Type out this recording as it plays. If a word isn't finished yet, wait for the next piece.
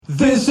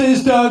This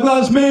is Doug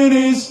Loves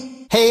Minis.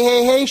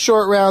 Hey,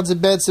 short rounds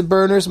and Benson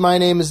burners. My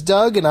name is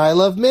Doug, and I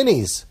love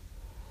minis.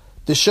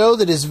 The show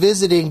that is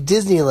visiting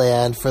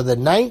Disneyland for the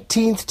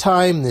 19th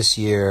time this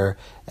year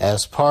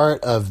as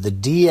part of the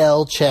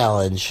DL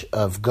challenge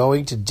of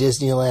going to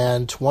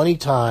Disneyland 20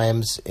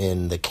 times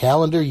in the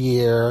calendar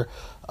year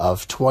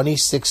of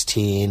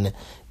 2016.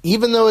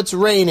 Even though it's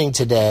raining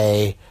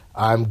today,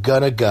 I'm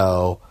gonna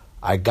go.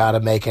 I gotta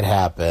make it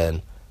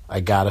happen.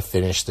 I gotta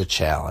finish the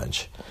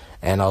challenge.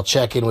 And I'll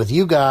check in with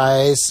you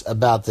guys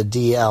about the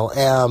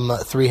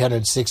DLM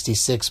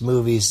 366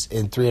 movies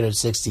in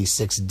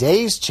 366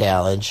 days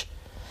challenge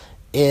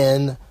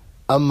in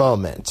a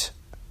moment.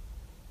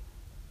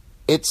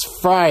 It's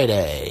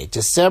Friday,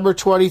 December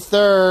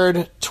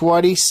 23rd,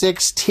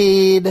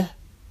 2016.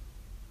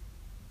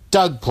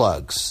 Doug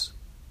Plugs.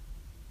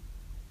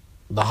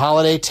 The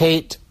holiday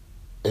taint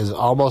is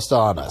almost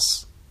on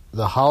us.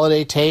 The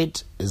holiday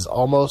taint is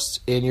almost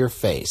in your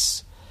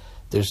face.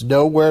 There's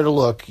nowhere to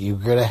look. You're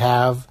going to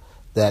have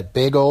that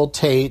big old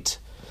taint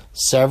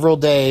several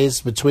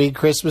days between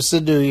Christmas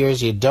and New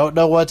Year's. You don't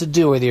know what to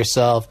do with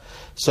yourself.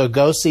 So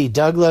go see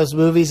Doug Loves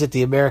Movies at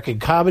the American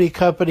Comedy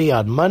Company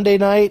on Monday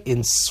night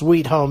in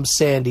Sweet Home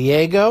San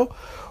Diego.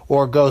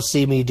 Or go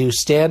see me do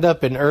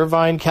stand-up in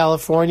Irvine,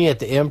 California at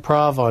the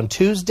Improv on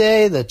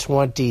Tuesday, the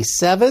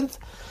 27th.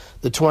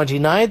 The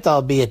 29th,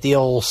 I'll be at the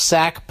old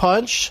Sack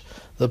Punch,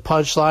 the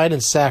Punchline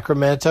in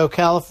Sacramento,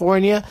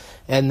 California.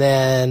 And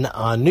then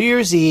on New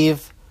Year's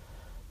Eve,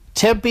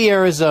 Tempe,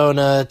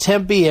 Arizona,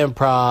 Tempe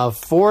Improv,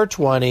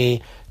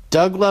 420,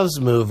 Doug Loves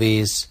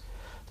Movies.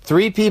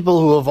 3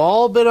 people who have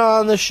all been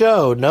on the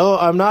show. No,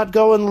 I'm not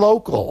going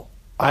local.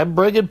 I'm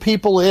bringing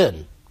people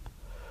in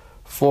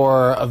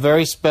for a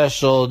very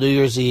special New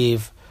Year's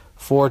Eve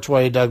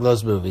 420 Doug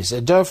Loves Movies.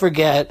 And don't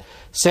forget,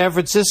 San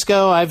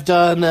Francisco, I've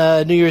done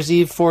a New Year's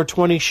Eve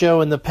 420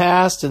 show in the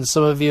past, and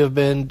some of you have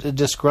been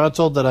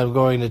disgruntled that I'm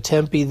going to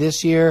Tempe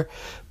this year.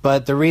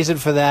 But the reason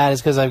for that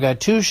is because I've got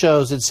 2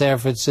 shows in San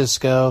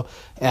Francisco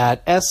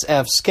at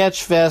SF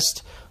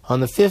Sketchfest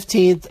on the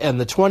 15th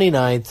and the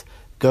 29th.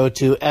 Go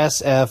to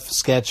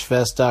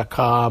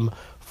sfsketchfest.com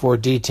for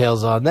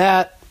details on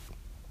that,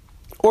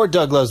 or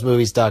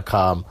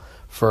douglovesmovies.com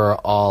for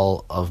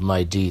all of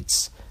my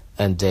deets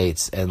and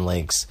dates and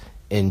links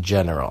in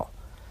general.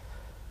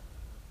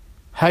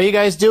 How you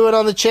guys doing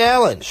on the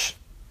challenge?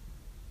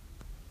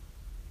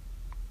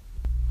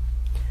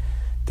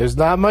 There's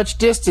not much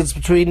distance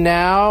between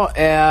now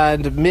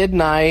and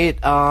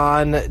midnight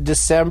on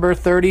December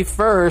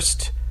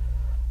 31st.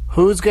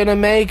 Who's going to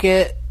make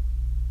it?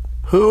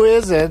 Who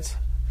isn't?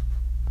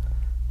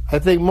 I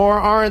think more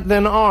aren't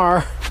than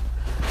are.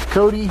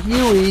 Cody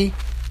Huey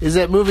is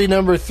at movie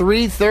number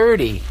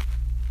 330.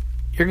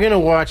 You're going to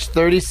watch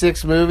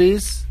 36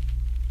 movies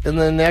in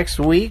the next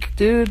week,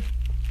 dude?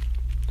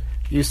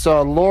 You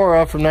saw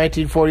Laura from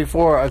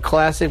 1944, a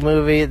classic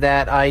movie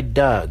that I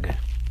dug.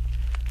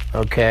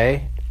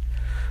 Okay.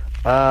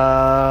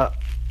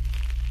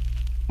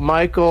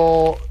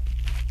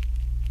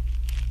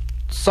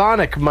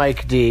 Sonic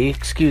Mike D,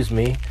 excuse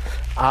me,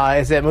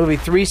 is at movie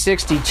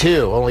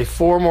 362. Only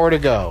 4 more to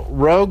go.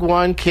 Rogue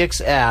One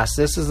kicks ass.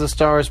 This is the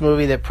Star Wars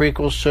movie that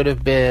prequels should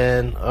have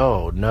been.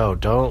 Oh, no,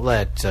 don't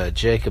let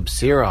Jacob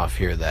Siroff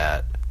hear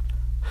that.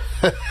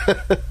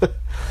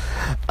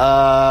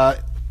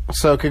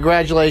 So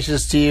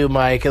congratulations to you,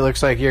 Mike. It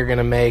looks like you're going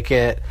to make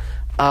it.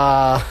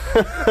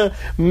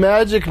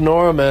 Magic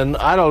Norman,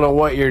 I don't know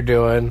what you're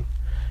doing.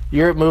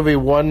 You're at movie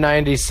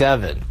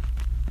 197.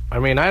 I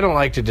mean, I don't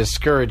like to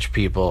discourage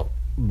people,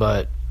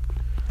 but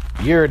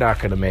you're not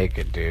going to make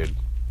it, dude.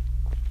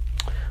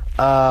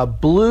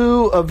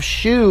 Blue of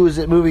Shoes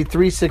at movie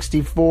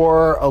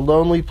 364, A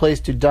Lonely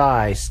Place to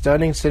Die.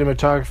 Stunning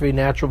cinematography,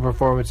 natural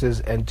performances,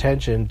 and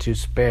tension to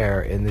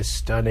spare in this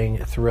stunning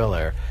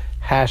thriller.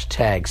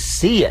 Hashtag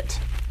see it.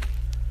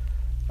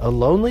 A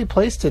Lonely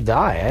Place to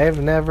Die. I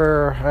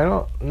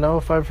don't know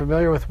if I'm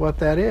familiar with what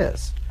that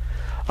is.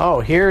 Oh,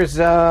 here's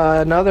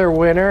another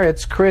winner.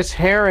 It's Chris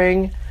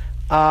Herring.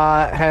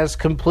 Has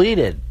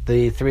completed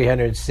the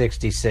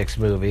 366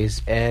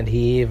 movies, and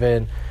he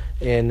even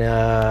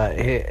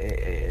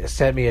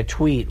sent me a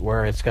tweet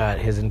where it's got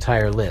his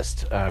entire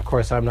list. Of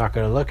course, I'm not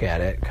going to look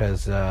at it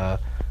because,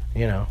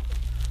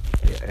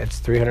 it's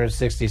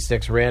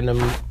 366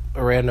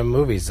 random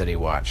movies that he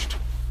watched.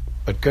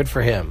 But good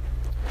for him.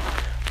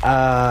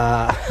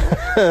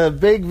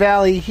 Big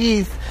Valley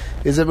Heath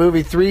is at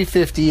movie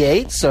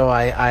 358, so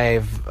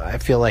I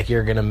feel like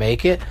you're going to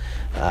make it.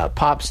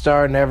 Pop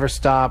Star, Never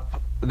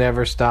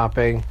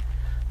Stopping,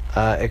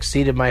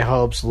 exceeded my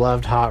hopes,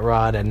 loved Hot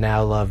Rod, and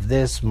now love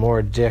this.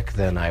 More dick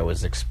than I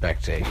was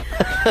expecting.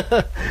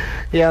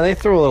 Yeah, they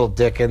threw a little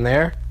dick in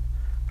there.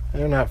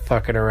 They're not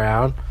fucking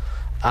around.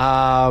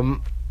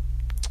 And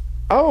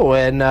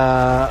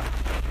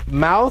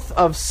Mouth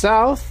of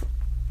South,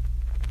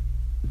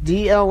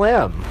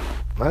 DLM.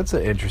 That's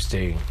an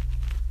interesting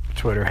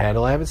Twitter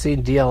handle. I haven't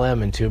seen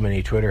DLM in too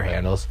many Twitter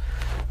handles.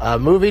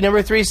 Movie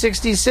number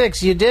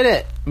 366. You did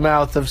it,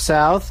 Mouth of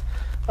South.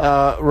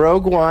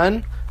 Rogue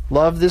One.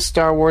 Love this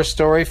Star Wars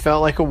story.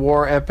 Felt like a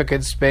war epic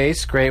in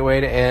space. Great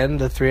way to end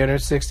the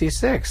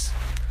 366.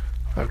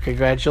 Well,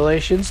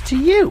 congratulations to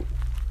you.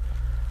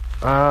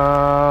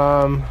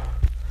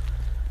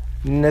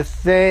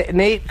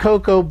 Nate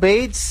Coco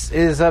Bates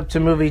is up to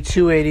movie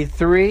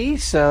 283,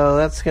 so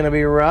that's going to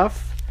be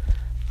rough.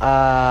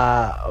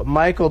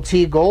 Michael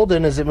T.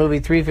 Golden is at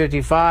movie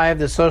 355.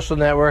 The Social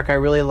Network, I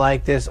really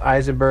like this.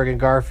 Eisenberg and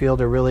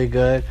Garfield are really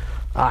good.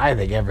 I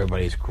think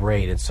everybody's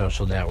great in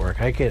Social Network.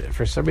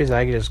 For some reason,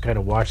 I can just kind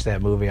of watch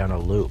that movie on a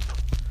loop.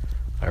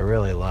 I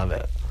really love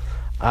it.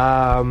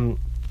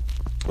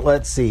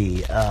 Let's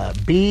see.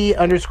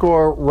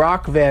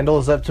 B_Rock Vandal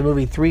is up to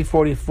movie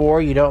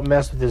 344. You don't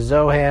mess with the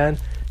Zohan.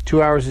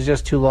 2 hours is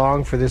just too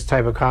long for this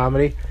type of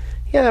comedy.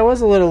 Yeah, that was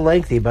a little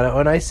lengthy, but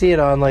when I see it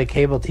on like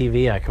cable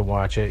TV, I can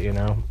watch it,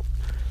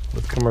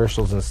 with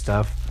commercials and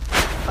stuff.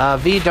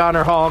 V.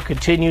 Donner Hall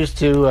continues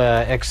to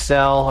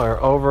excel or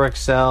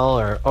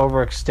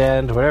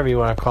overextend, whatever you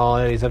want to call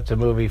it. He's up to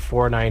movie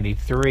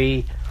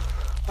 493.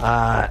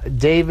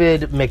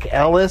 David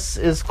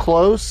McEllis is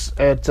close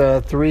at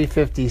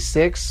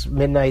 356.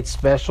 Midnight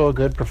Special,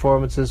 good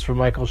performances from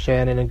Michael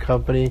Shannon and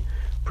company.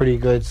 Pretty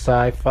good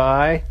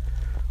sci-fi.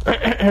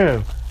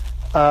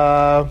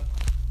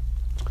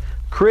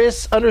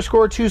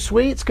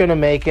 Chris_2Sweet's going to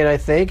make it, I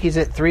think. He's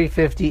at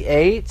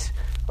 358.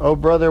 Oh,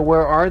 brother,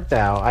 where art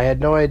thou? I had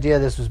no idea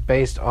this was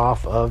based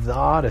off of the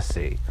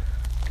Odyssey.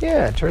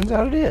 Yeah, it turns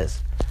out it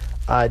is.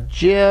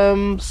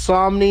 Jim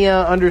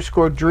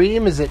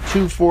Somnia_Dream is at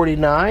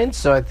 249,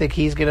 so I think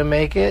he's going to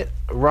make it.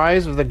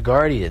 Rise of the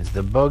Guardians.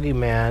 The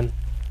Bogeyman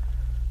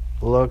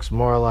looks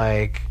more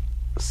like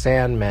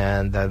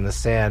Sandman than the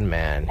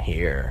Sandman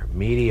here.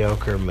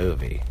 Mediocre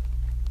movie.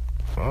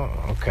 Oh,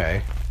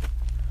 okay.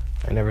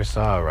 I never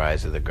saw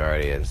Rise of the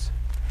Guardians.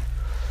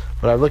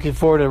 But I'm looking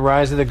forward to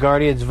Rise of the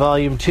Guardians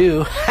Volume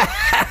 2.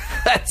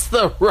 That's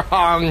the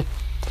wrong...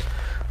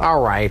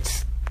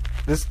 Alright.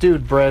 This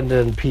dude,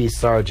 Brendan P.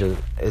 Sargent,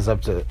 is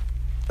up to...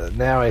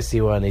 now I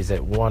see one, he's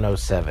at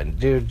 107.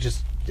 Dude,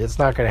 it's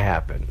not going to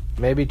happen.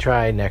 Maybe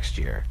try next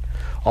year.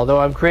 Although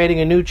I'm creating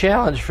a new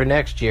challenge for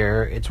next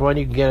year. It's one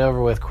you can get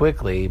over with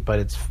quickly, but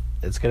it's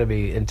going to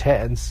be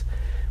intense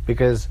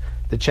because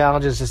the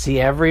challenge is to see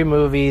every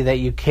movie that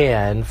you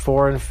can.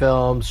 Foreign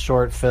films,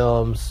 short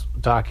films,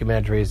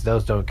 documentaries,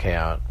 those don't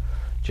count.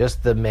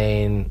 Just the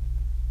main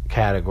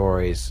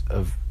categories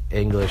of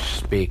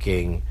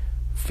English-speaking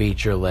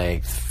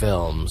feature-length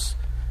films.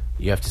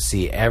 You have to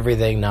see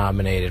everything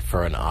nominated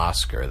for an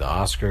Oscar. The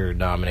Oscar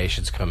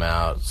nominations come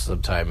out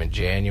sometime in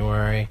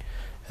January,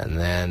 and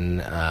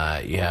then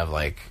you have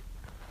like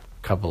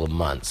a couple of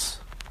months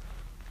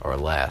or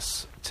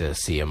less to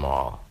see them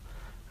all.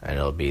 And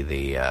it'll be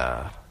the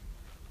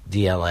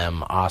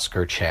DLM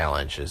Oscar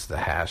Challenge is the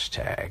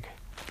hashtag.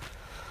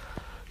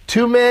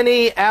 Too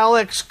Many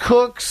Alex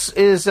Cooks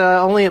is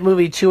only at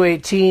movie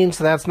 218,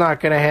 so that's not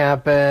going to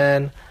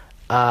happen.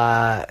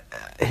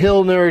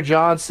 Hilner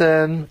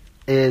Johnson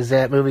is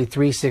at movie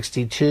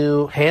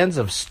 362. Hands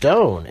of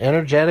Stone,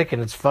 energetic,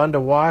 and it's fun to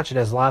watch. It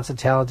has lots of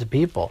talented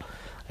people.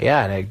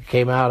 Yeah, and it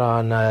came out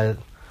on,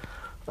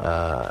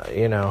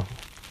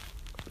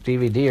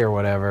 DVD or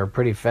whatever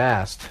pretty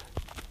fast.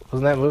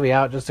 Wasn't that movie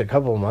out just a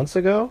couple of months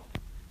ago?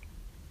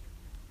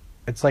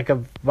 It's like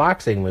a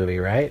boxing movie,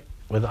 right?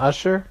 With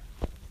Usher?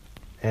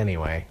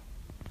 Anyway.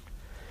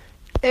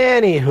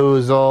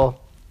 Anyhoozle.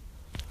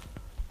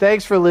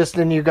 Thanks for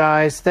listening, you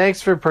guys.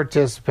 Thanks for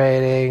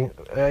participating.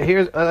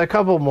 Here's a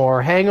couple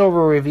more.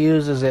 Hangover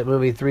Reviews is at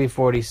movie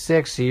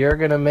 346, so you're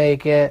going to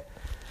make it.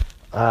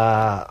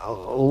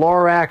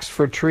 Lorax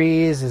for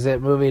Trees is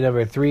at movie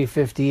number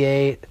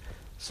 358,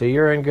 so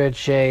you're in good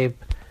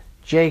shape.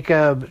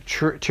 Jacob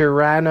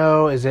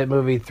Tirano is at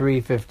movie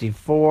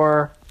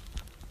 354.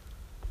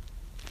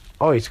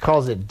 Oh, he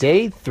calls it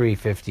day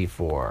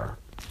 354.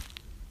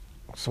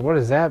 So what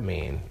does that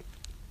mean?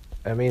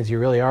 That means you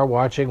really are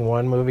watching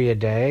one movie a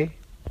day?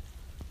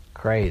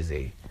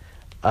 Crazy.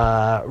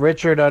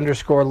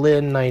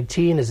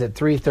 Richard_Lynn19 is at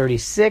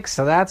 336,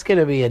 so that's going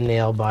to be a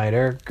nail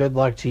biter. Good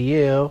luck to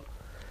you.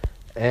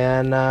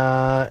 And,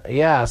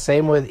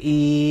 same with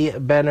E.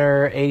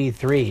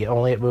 Benner83,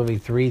 only at movie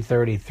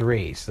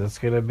 333. So it's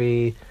going to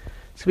be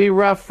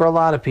rough for a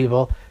lot of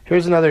people.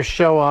 Here's another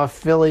show-off.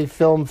 Philly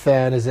Film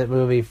Fan is at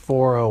movie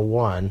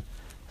 401.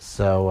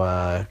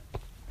 So,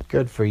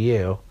 good for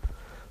you.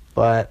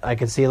 But I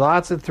can see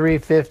lots of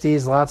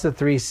 350s, lots of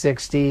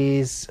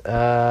 360s,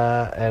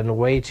 and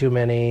way too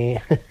many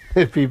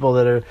people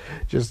that are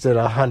just at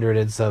 100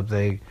 and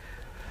something.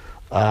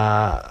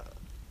 But,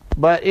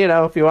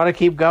 if you want to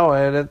keep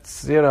going,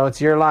 it's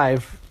your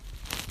life.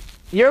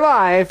 Your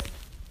life.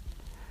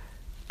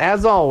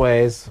 As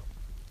always,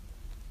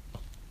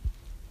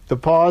 the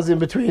pause in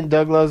between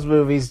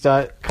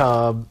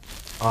DougLovesMovies.com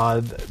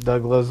on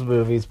Doug Loves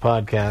Movies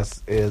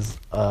podcast is,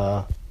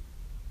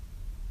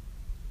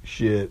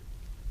 shit.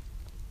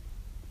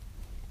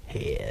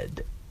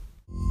 Head.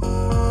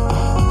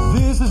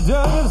 This is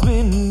Douglas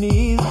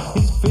Minis,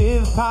 his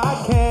 5th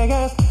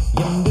podcast,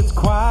 and it's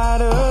quite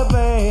a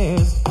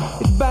blast.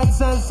 It's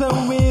bite-sized, so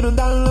we don't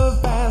download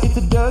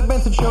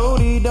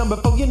done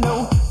before you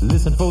know.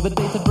 Listen for the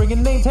dates that bring a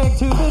name tag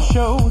to the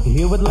show.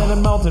 Here with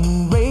Leonard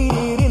Maltin,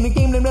 rated in the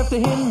game named after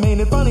him.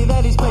 Ain't it funny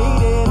that he's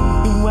played it?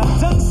 You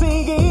have done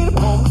singing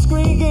on the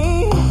screen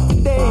game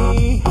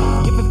today.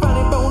 If you find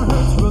it bone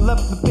hurts, roll up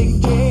the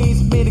big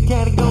J's. Made a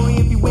category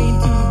if you wait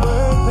to the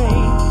bird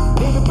thing.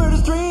 David Bird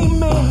is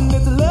dreaming,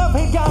 it's a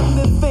love-hate kind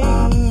of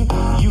thing.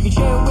 You can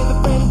share it with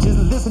a friend, just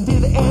listen to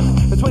the end.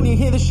 That's when you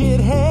hear the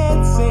shithead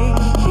sing.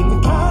 Keep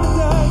it kind of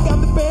Doug,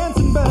 I'm the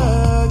Benson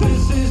bug.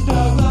 This is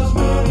Doug Loves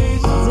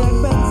Minis. Doug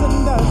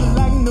Benson does it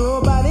like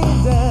nobody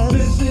does.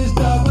 This is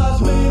Doug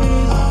Loves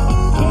Minis.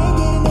 Can't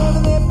get enough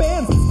of that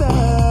Benson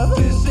stuff.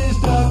 This is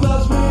Doug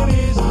Loves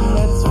Minis.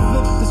 Let's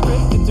flip the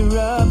script,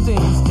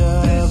 interrupting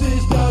stuff. This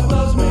is Doug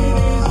Loves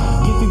Minis.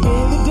 If you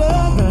really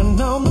Doug,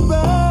 run on the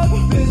rug.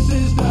 This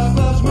is Doug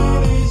Loves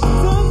Minis.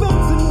 Doug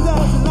Benson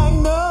does it like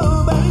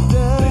nobody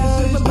does.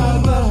 This is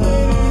Doug Loves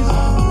Minis.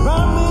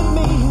 Run with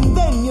me,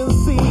 then you'll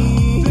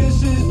see.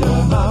 This is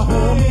Doug Loves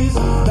Minis.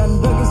 That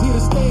Doug is here to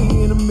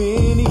stay in a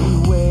mini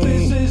way.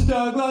 This is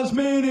Doug Loves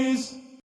Minis.